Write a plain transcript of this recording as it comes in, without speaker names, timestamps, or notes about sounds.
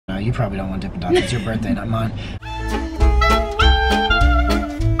you probably don't want Dippin' Dots. It's your birthday, not mine.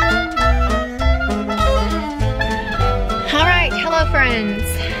 Alright, hello friends.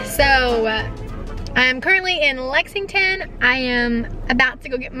 So, I'm currently in Lexington. I am about to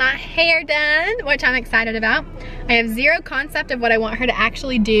go get my hair done, which I'm excited about. I have zero concept of what I want her to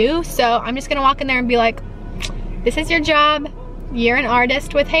actually do, so I'm just gonna walk in there and be like, this is your job. You're an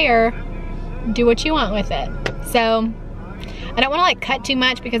artist with hair. Do what you want with it. So, I don't wanna like cut too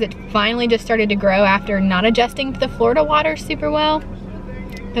much because it finally just started to grow after not adjusting to the Florida water super well,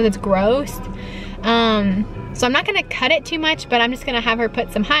 because it's gross. So I'm not gonna cut it too much, but I'm just gonna have her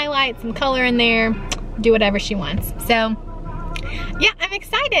put some highlights, some color in there, do whatever she wants. So yeah, I'm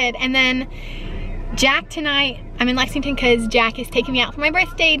excited. And then Jack tonight, I'm in Lexington because Jack is taking me out for my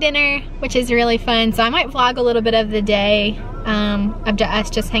birthday dinner, which is really fun. So I might vlog a little bit of the day of us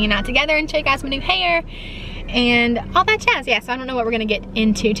just hanging out together and show you guys my new hair and all that jazz. Yeah, so I don't know what we're gonna get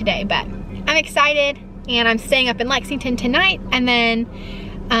into today, but I'm excited, and I'm staying up in Lexington tonight, and then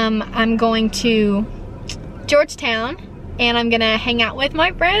I'm going to Georgetown, and I'm gonna hang out with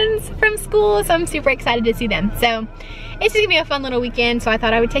my friends from school, so I'm super excited to see them. So it's just gonna be a fun little weekend, so I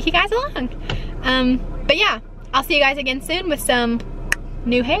thought I would take you guys along. But yeah, I'll see you guys again soon with some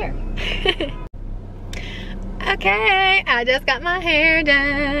new hair. Okay, I just got my hair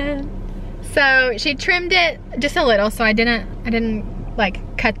done. So she trimmed it just a little, so I didn't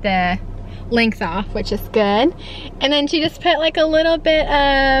like cut the length off, which is good. And then she just put like a little bit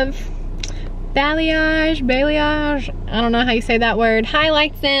of balayage, I don't know how you say that word,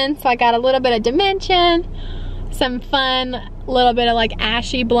 highlights in, so I got a little bit of dimension, some fun, little bit of like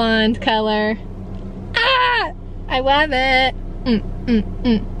ashy blonde color. Ah, I love it.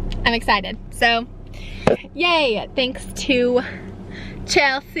 I'm excited. So, yay, thanks to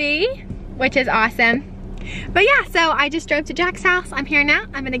Chelsea, which is awesome. But yeah, so I just drove to Jack's house. I'm here now.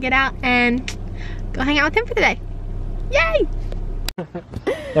 I'm gonna get out and go hang out with him for the day. Yay!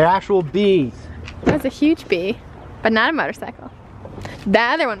 They're actual bees. That was a huge bee, but not a motorcycle. The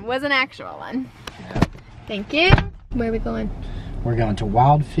other one was an actual one. Yeah. Thank you. Where are we going? We're going to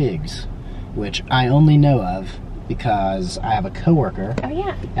Wild Figs, which I only know of because I have a coworker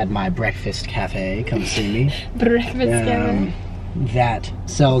at my breakfast cafe, come see me. Breakfast cafe. That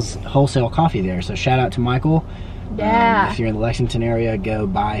sells wholesale coffee there. So shout out to Michael. Yeah. If you're in the Lexington area, go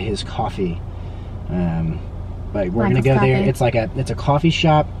buy his coffee. But we're Michael's gonna go there. coffee. It's a coffee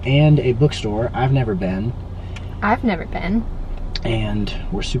shop and a bookstore. I've never been. I've never been. And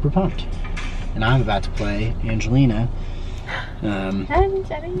we're super pumped. And I'm about to play Angelina.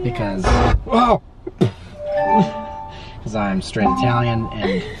 Angelina. Because I'm straight Italian,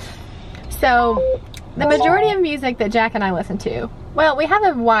 and so the majority of music that Jack and I listen to, well, we have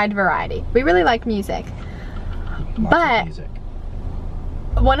a wide variety. We really like music. But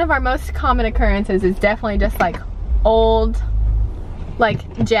one of our most common occurrences is definitely just like old,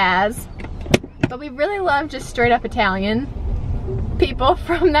 like jazz. But we really love just straight up Italian people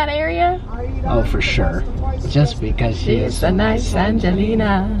from that area. Oh, for sure. Just because she is a nice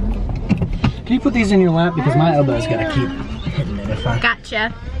Angelina. Can you put these in your lap? Because my elbow's gotta keep hitting it if I...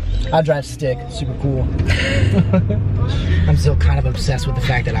 Gotcha. I drive stick, super cool. I'm still kind of obsessed with the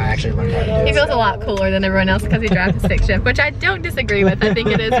fact that I actually learned how to do it. He feels a lot cooler than everyone else because he drives a stick shift, which I don't disagree with. I think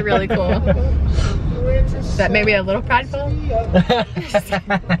it is really cool. Is that maybe a little prideful?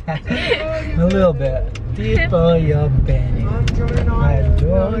 A little bit. Deep for your Benny. I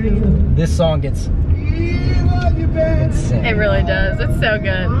adore you. This song gets insane. It really does. It's so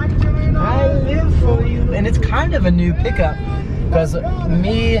good. I live for you. And it's kind of a new pickup because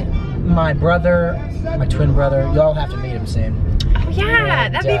me, my brother, my twin brother, y'all have to meet him soon. Oh yeah,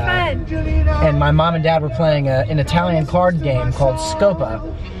 and, that'd be fun. And my mom and dad were playing an Italian card game called Scopa.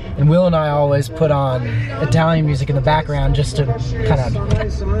 And Will and I always put on Italian music in the background just to kind of,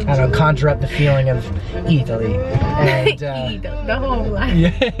 I don't know, conjure up the feeling of Italy. And, the whole life.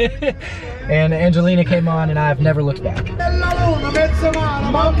 Yeah. And Angelina came on, and I've never looked back.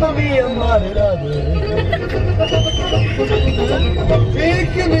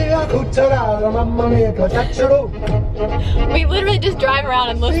 We literally just drive around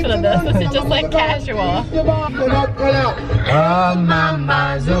and listen to this. This is just like casual. Oh,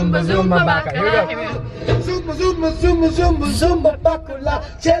 mama, zumba, zumba, baka. Here we go. Zumba, zumba, zumba, zumba, zumba, bakula.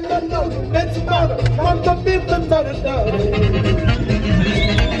 Cello, mezzimano, quanto bimbo,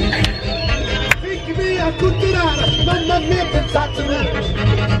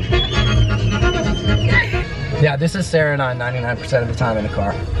 Yeah, this is Sarah and I 99% of the time in the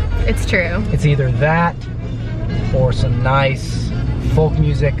car. It's true. It's either that or some nice folk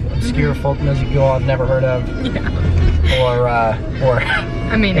music, obscure folk music you all have never heard of. Yeah. Or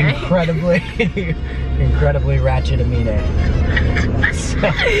Amine. incredibly ratchet Amine. So,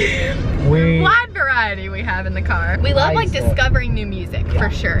 wide variety we have in the car. We love like discovering new music for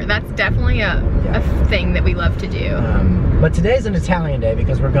sure. That's definitely a thing that we love to do. But today's an Italian day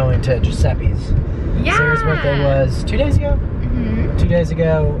because we're going to Giuseppe's. Yeah. Sarah's birthday was 2 days ago. 2 days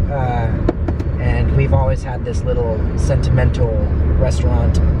ago, and we've always had this little sentimental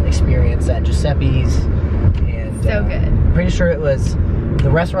restaurant experience at Giuseppe's. And so good. Pretty sure it was the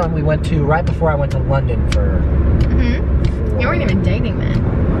restaurant we went to right before I went to London for you weren't even dating then.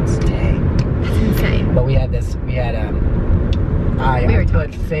 Months. Dang. That's insane. But we had this. I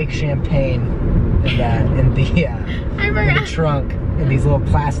put fake champagne in the trunk in these little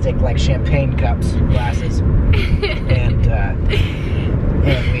plastic like champagne cups, glasses, and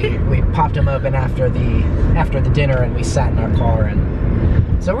we popped them open after the dinner, and we sat in our car,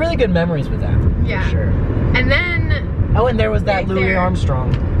 and so really good memories with that. Yeah. For sure. And then and there was that Louis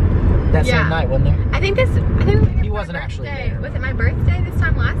Armstrong that same night, wasn't there? I think he wasn't actually there. Was it my birthday this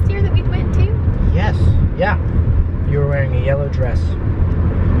time last year that we went to? Yes. Yeah. You were wearing a yellow dress. I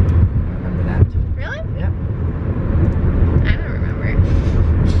remember that. Really? Yeah. I don't remember.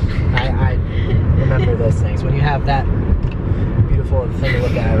 I remember those things. When you have that beautiful thing to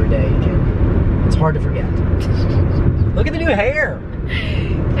look at every day, it's hard to forget. Look at the new hair.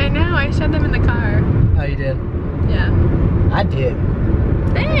 I know. I showed them in the car. Oh, you did? Yeah. I did.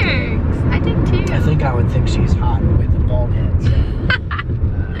 Thanks. I did too. I think I would think she's hot with a bald head. So.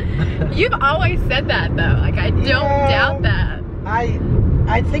 You've always said that though. Like I don't doubt that.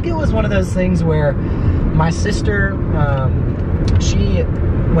 I think it was one of those things where my sister,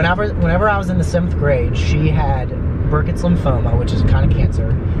 whenever I was in the 7th grade, she had Burkitt's lymphoma, which is a kind of cancer,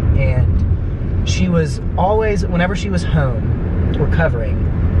 and she was always, whenever she was home recovering,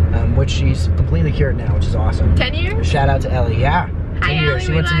 which she's completely cured now, which is awesome. 10 years? Shout out to Ellie. Yeah. 10 years. Ellie,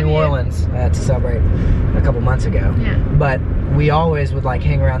 she went to New Orleans to celebrate a couple months ago. Yeah. But we always would like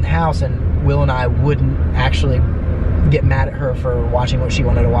hang around the house, and Will and I wouldn't actually get mad at her for watching what she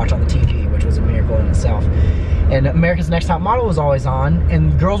wanted to watch on the TV, which was a miracle in itself. And America's Next Top Model was always on,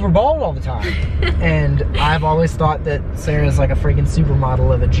 and girls were bald all the time. And I've always thought that Sarah's like a freaking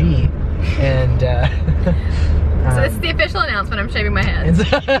supermodel of a G. And so this is the official announcement. I'm shaving my head.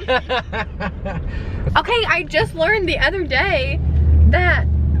 Okay, I just learned the other day that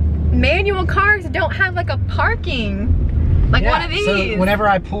manual cars don't have like a parking, like one of these. So whenever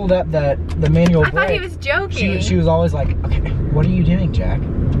I pulled up the manual brake, I thought he was joking. She was always like, okay, what are you doing, Jack?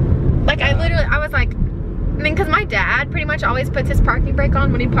 Like I was like, I mean, because my dad pretty much always puts his parking brake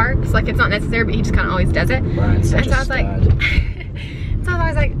on when he parks. Like it's not necessary, but he just kind of always does it. Brian's such and so I was like, so I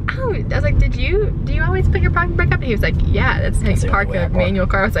was like, oh, I was like, do you always put your parking brake up? And he was like, yeah, that's how you park a manual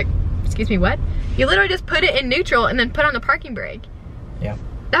car. I was like, excuse me, what? You literally just put it in neutral and then put on the parking brake. Yeah.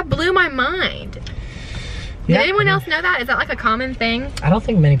 That blew my mind. Did anyone else know that? Is that like a common thing? I don't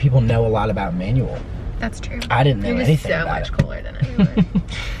think many people know a lot about manual. That's true. I didn't know anything so about much it. Cooler than anyone.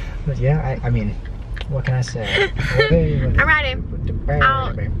 But yeah, I mean, what can I say? Alrighty.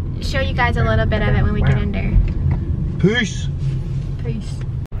 I'll show you guys a little bit of it when we get in there. Peace. Peace.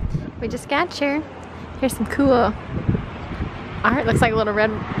 We just got here. Here's some cool art. Looks like a little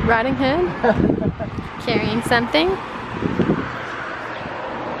Red Riding Hood carrying something.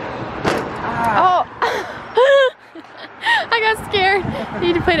 Oh! I got scared.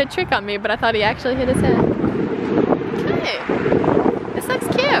 He played a trick on me, but I thought he actually hit his head. Okay. This looks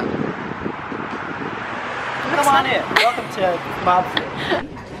cute. Come on in. Welcome to Bob's.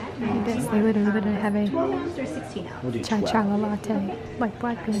 They literally have a chai latte, like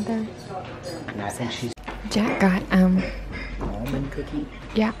Black Panther. And I think she's Jack got almond cookie.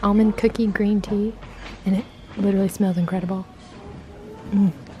 Yeah, almond cookie green tea, and it literally smells incredible.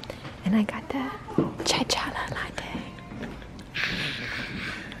 And I got the chai latte.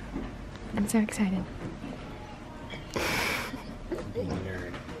 I'm so excited.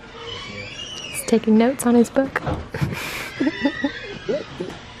 He's taking notes on his book.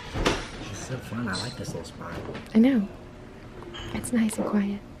 It's so fun. I like this little spot. I know. It's nice and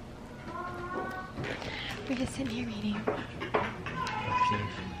quiet. We're just sitting here reading.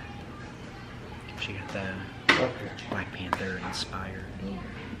 She got the Black Panther inspired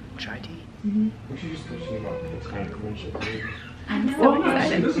chai tea. I'm so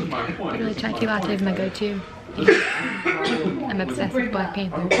excited. Really, chai tea latte is my go-to. I'm obsessed with Black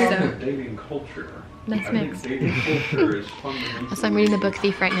Panther, so nice mix. So I'm reading the book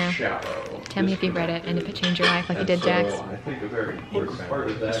Thief right now. Tell me if you've read it and if it changed your life like it did Jack's.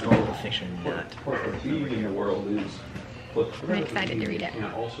 Historical fiction nut. I'm excited to read it.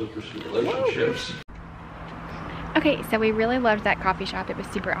 Okay, so we really loved that coffee shop. It was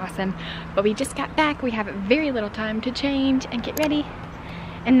super awesome. But we just got back. We have very little time to change and get ready.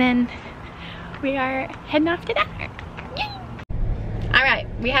 And then we are heading off to dinner. Yay! All right,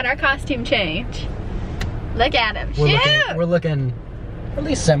 we had our costume change. Look at him. We're looking at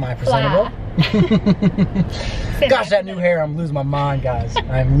least semi-presentable. Gosh, that new hair, I'm losing my mind, guys.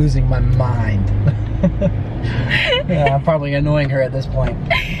 I'm losing my mind. Yeah, I'm probably annoying her at this point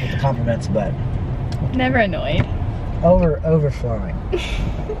with the compliments, but never annoyed. Overflowing.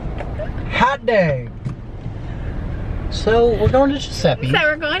 Hot dang. So we're going to Giuseppe's.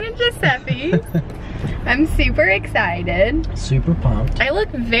 I'm super excited. Super pumped. I look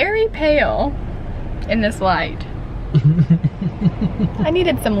very pale in this light. I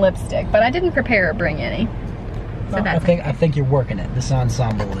needed some lipstick, but I didn't prepare or bring any. So well, that's I think you're working it. This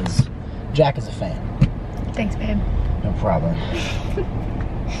ensemble is, Jack is a fan. Thanks, babe. No problem. Do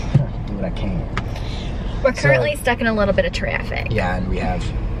what I can. We're currently stuck in a little bit of traffic. Yeah, and we have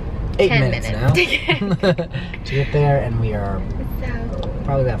 8 minutes now to get there, and we are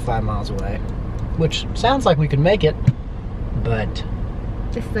probably about 5 miles away, which sounds like we could make it, but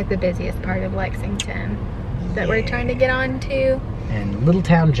this is like the busiest part of Lexington that we're trying to get on to. And little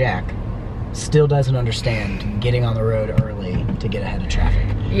town Jack still doesn't understand getting on the road early to get ahead of traffic.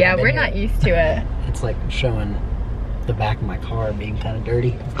 Yeah, we're not used to it. It's like showing the back of my car being kind of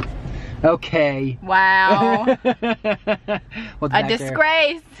dirty. Okay. Wow. What's a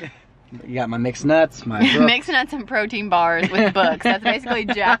disgrace. There? You got my mixed nuts, my books. Mixed nuts and protein bars with books. That's basically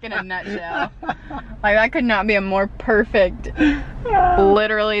Jack in a nutshell. Like, that could not be a more perfect.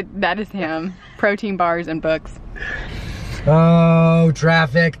 Literally, that is him. Protein bars and books. Oh,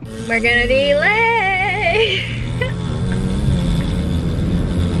 traffic. We're gonna be late.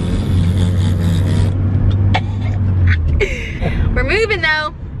 We're moving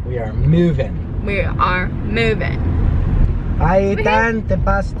though. We are moving. We are moving. I done the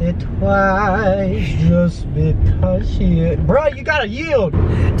busted twice just because you... Bro, you gotta yield.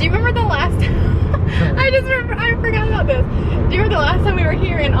 Do you remember the last time? I forgot about this. Do you remember the last time we were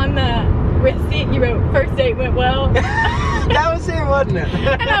here and on the receipt you wrote, first date went well? That was it, wasn't it?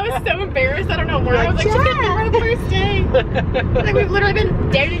 And I was so embarrassed. I don't know why. I was like, she can't remember the first date. Like, we've literally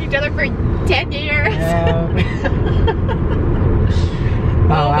been dating each other for 10 years.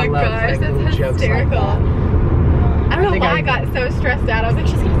 Oh my gosh, that's hysterical. Like I don't know why I got so stressed out. I was like,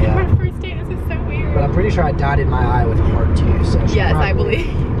 she's gonna think our first date. This is so weird. But I'm pretty sure I dotted my I with a heart too. So yes, I believe.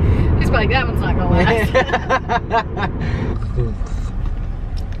 She's probably like, that one's not gonna last.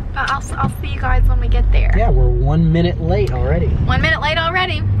 I'll see you guys when we get there. Yeah, we're 1 minute late already. 1 minute late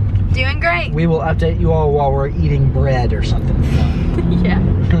already. Doing great. We will update you all while we're eating bread or something fun. Yeah.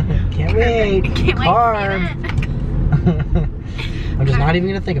 Can't wait. Can't wait. I'm just not even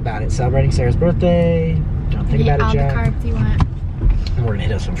gonna think about it. Celebrating Sarah's birthday. Don't think about it, Jack. All the carbs you want. And we're gonna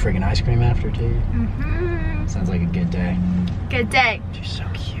hit up some friggin' ice cream after too. Mm-hmm. Sounds like a good day. Good day. She's so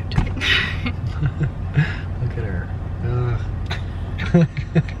cute. Look at her.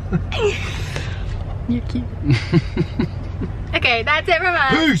 You're cute. Okay, that's it from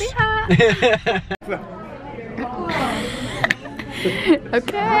us.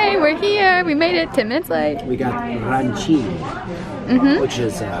 Okay, we're here. We made it 10 minutes late. We got rancini, which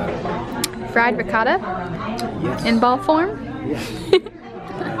is fried ricotta in ball form. Yes.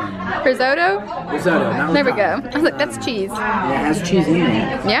 Risotto. Risotto. There we go. I was like, that's cheese. Yeah, it has cheese in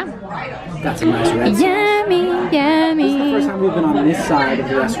it. Yeah. Got some nice red sauce. Yummy, yummy. This is the first time we've been on this side of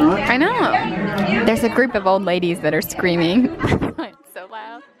the restaurant. I know. There's a group of old ladies that are screaming. It's so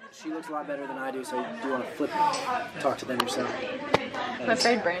loud. She looks a lot better than I do, so do you want to talk to them yourself? I'm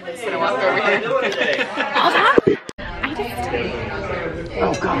afraid Brandon's gonna walk over here.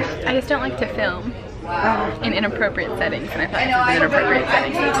 I just don't like to film in inappropriate settings, and I thought this was an inappropriate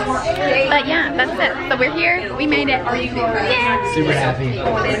setting. But yeah, that's it. So we're here. We made it. Yeah. Super happy.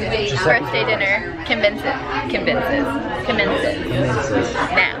 Birthday dinner convinces.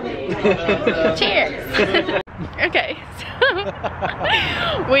 Now. Cheers. Okay, so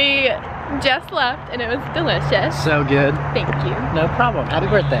we just left and it was delicious. So good. Thank you. No problem. Happy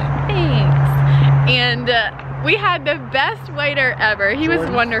birthday. Thanks. And we had the best waiter ever. He was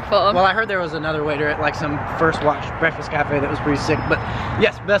wonderful. Well, I heard there was another waiter at like some First Watch breakfast cafe that was pretty sick, but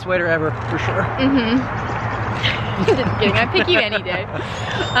yes, best waiter ever for sure. Just kidding. I'd pick you any day.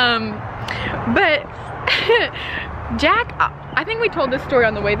 But Jack, I think we told this story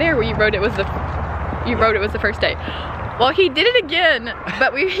on the way there where you wrote it was the first date. Well, he did it again,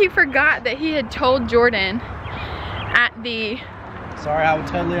 but he forgot that he had told Jordan at the Sorry, I would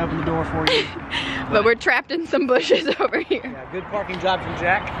totally open the door for you. But we're trapped in some bushes over here. Yeah, good parking job from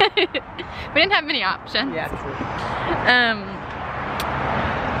Jack. We didn't have many options. Yeah, true.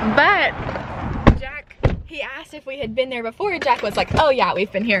 But Jack, he asked if we had been there before. Jack was like, oh yeah,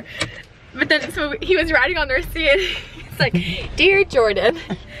 we've been here. But then, so he was writing on the receipt. He's like, dear Jordan,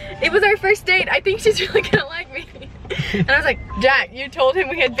 it was our first date. I think she's really gonna like me. And I was like, Jack, you told him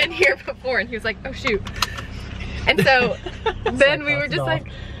we had been here before. And he was like, oh shoot. And so then we were just like,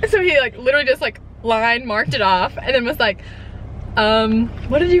 so he like literally just like marked it off and then was like,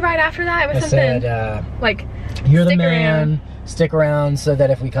 what did you write after that? It was something said, like, you're the man, stick around so that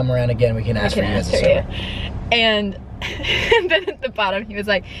if we come around again, we can ask for you as a server. And then at the bottom he was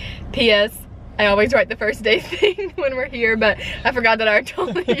like, P.S. I always write the first day thing when we're here, but I forgot that I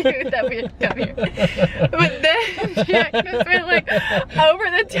told you that we had come here. But then Jack just went like over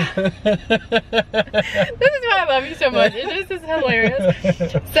the top. This is why I love you so much. It just is hilarious.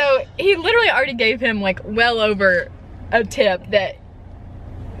 So he literally already gave him like well over a tip that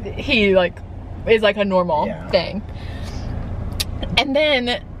he like is like a normal thing. And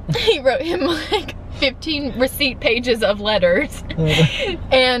then he wrote him like 15 receipt pages of letters.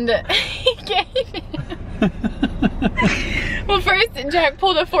 And he gave him well, first Jack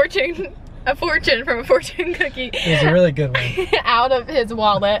pulled a fortune from a fortune cookie. It was a really good one. Out of his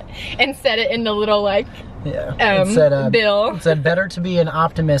wallet and set it in the little like it said, bill. It said better to be an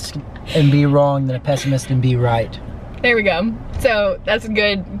optimist and be wrong than a pessimist and be right. There we go. So that's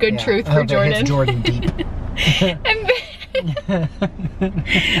good truth for Jordan. It hits Jordan deep. And then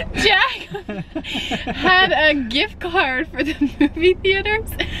Jack had a gift card for the movie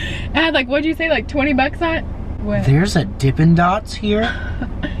theaters. It had like, what'd you say, like 20 bucks on it? What? There's a Dippin' Dots here?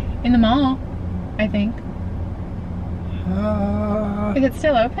 In the mall, I think. Is it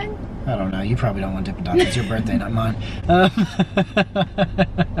still open? I don't know. You probably don't want Dippin' Dots. It's your birthday, not mine.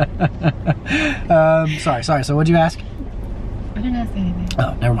 Sorry. So what'd you ask? I didn't ask anything.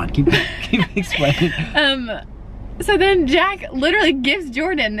 Oh, never mind. Keep explaining. So then Jack literally gives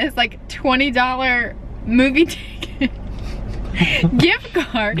Jordan this like $20 movie ticket gift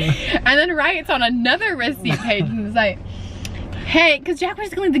card and then writes on another receipt page and is like, hey, because Jack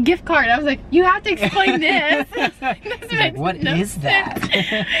was going to the gift card. I was like, you have to explain this. This like, what is that?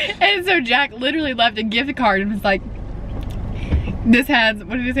 And so Jack literally left a gift card and was like, this has,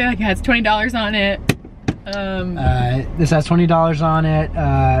 what did he say? Like it has $20 on it. This has $20 on it.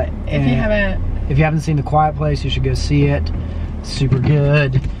 If you haven't seen The Quiet Place, you should go see it. Super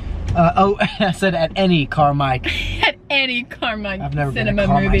good. Oh, I said at any Carmike. At any Carmike I've never cinema been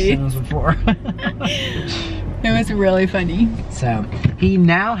to Carmike movie. cinemas before. It was really funny. So he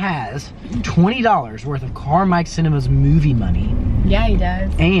now has $20 worth of Carmike Cinemas movie money. Yeah, he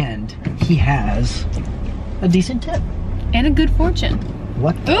does. And he has a decent tip. And a good fortune.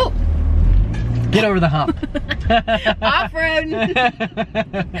 What the? Ooh. Get over the hump. Off-road.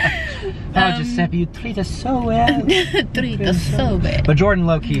 Oh, Giuseppe, you treat us so well. Treat us so bad. But Jordan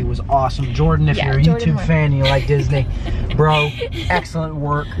low-key was awesome. Jordan, if you're a YouTube fan and you like Disney, bro, excellent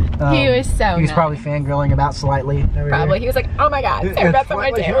work. He was so He was probably fangirling about Slightly. Probably. He was like, oh my god, Sarah Beth's on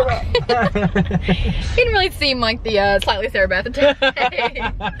my channel. He didn't really seem like the Slightly Sarah Beth today.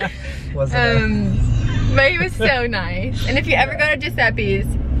 But he was so nice. And if you ever go to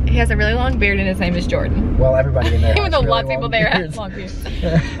Giuseppe's, he has a really long beard and his name is Jordan. Well, everybody in there Even though really lots of people there have long beards.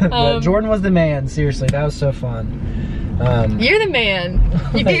 Jordan was the man, seriously. That was so fun. You're the man.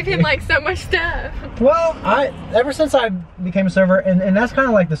 You gave him like so much stuff. Well, ever since I became a server, and that's kind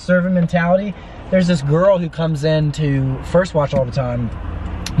of like the servant mentality, there's this girl who comes in to First Watch all the time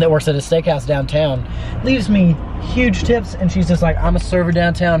that works at a steakhouse downtown, leaves me huge tips, and she's just like, I'm a server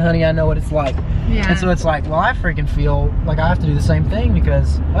downtown, honey, I know what it's like. Yeah. And so it's like, well, I freaking feel like I have to do the same thing,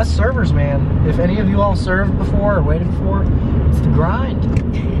 because us servers, man, if any of you all served before or waited before, it's the grind.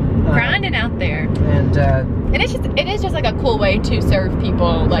 Grinding out there. And it is just like a cool way to serve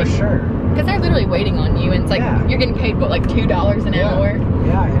people, like, for sure. Because they're literally waiting on you, and it's like, you're getting paid, what, like $2 an hour?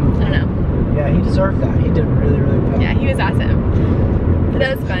 Yeah. And, I don't know. Yeah, he deserved that. He did really, really well. Yeah, he was awesome.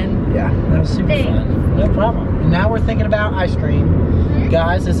 That was fun. Yeah, that was super fun. No problem. And now we're thinking about ice cream.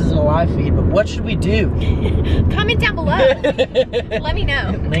 Guys, this isn't a live feed, but what should we do? Comment down below. Let me know.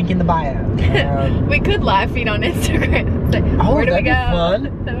 Link in the bio. We could live feed on Instagram. Like, where do we go?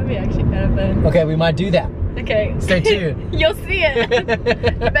 Fun. That would be actually kind of fun. Okay, we might do that. Okay. Stay tuned. You'll see it.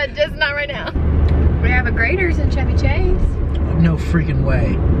 But just not right now. We have a Graders in Chevy Chase. No freaking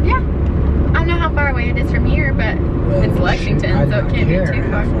way. Yeah. I don't know how far away it is from here, but it's Lexington, so it can't be too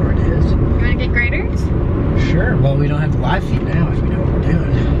far. How far it is. You want to get Graders? Sure. Well, we don't have to live feed now if we know what we're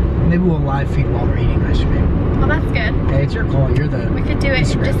doing. Maybe we'll live feed while we're eating ice cream. Well, that's good. Hey, it's your call. You're the. We could do it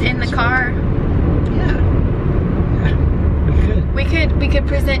just in the car. Yeah. We could. We could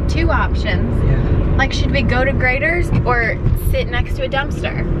present two options. Yeah. Like, should we go to Grader's or sit next to a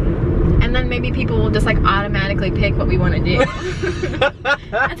dumpster? And then maybe people will just like automatically pick what we want to do.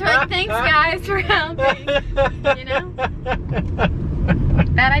 And we're like, thanks guys for helping. You know?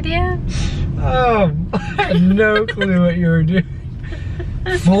 Bad idea? Oh, I had no clue what you were doing.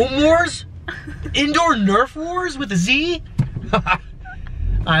 Foam wars? Indoor Nerf wars with a Z?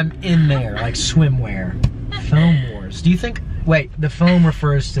 I'm in there, like swimwear. Foam wars. Do you think, wait, the foam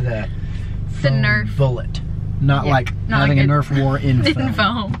refers to the Nerf bullet. Not like having a Nerf war in foam. In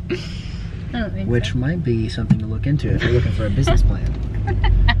foam. I don't think Which so. might be something to look into if you're looking for a business plan.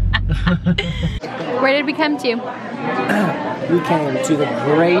 Where did we come to? We came to the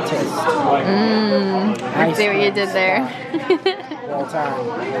greatest I see what you did there. of all time.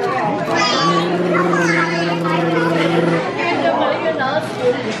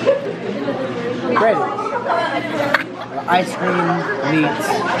 Great. Ice cream meets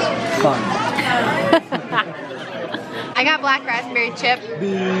fun. I got black raspberry chip.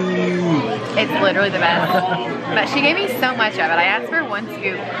 It's literally the best. But she gave me so much of it. I asked for 1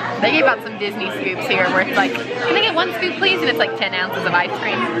 scoop. They gave out some Disney scoops here where it's like, can I get 1 scoop please? And it's like 10 ounces of ice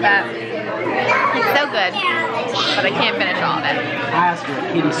cream. But it's so good. But I can't finish all of it. I asked for a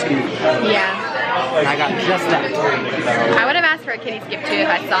kitty scoop. Yeah. I got just that. I would have asked for a kitty scoop too if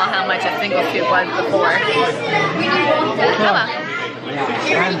I saw how much a single scoop was before. Oh well.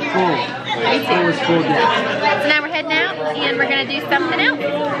 Yeah, I'm full. It was full day. So now we're heading out and we're gonna do something else.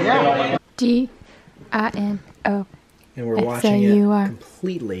 Yeah. D-I-N-O. And we're watching it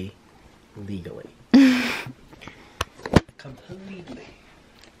completely legally.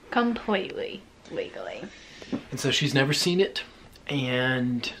 Completely legally. And so she's never seen it,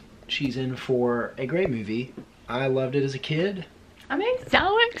 and she's in for a great movie. I loved it as a kid. I'm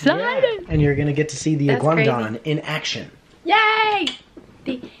so excited. Yeah. And you're gonna get to see the That's iguanodon in action. Yay!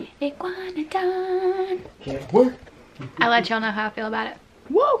 The iguanodon. Can't work. I'll let y'all know how I feel about it.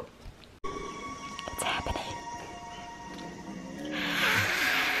 Whoa! It's happening.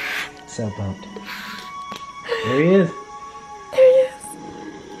 So pumped. There he is. There he is.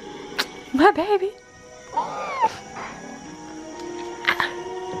 My baby.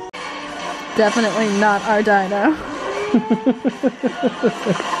 Definitely not our dino.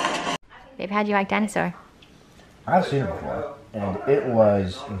 Babe, how'd you like Dinosaur? I've seen it before, and it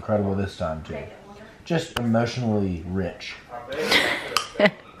was incredible this time too. Just emotionally rich.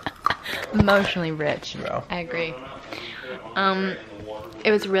 Emotionally rich. Yeah. I agree.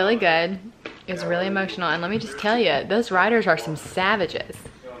 It was really good. It was really emotional, and let me just tell you, those writers are some savages.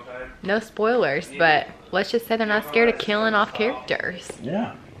 No spoilers, but let's just say they're not scared of killing off characters.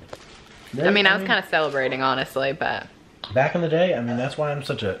 Yeah. I mean, I was kind of celebrating, honestly, but... Back in the day, I mean, that's why I'm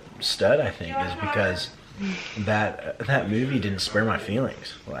such a stud, I think, is because that movie didn't spare my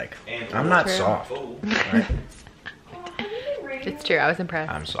feelings. Like, I'm not soft, right? It's true, I was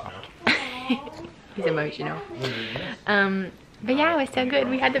impressed. I'm soft. He's emotional. But yeah, it was so good.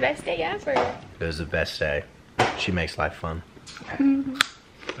 We had the best day ever. It was the best day. She makes life fun.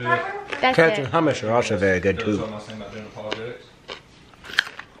 That's Captain it. hummus are also very good too.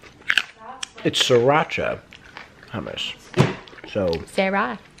 It's sriracha hummus. So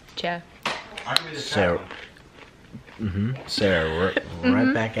Sriracha. Sarah, Sarah,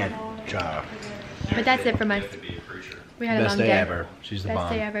 right back at job. But that's it from us. We had a Best long day day. ever. She's the Best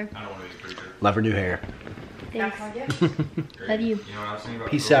bomb. day ever. Love her new hair. Thanks. Love you.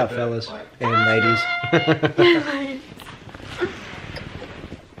 Peace out, fellas and ladies.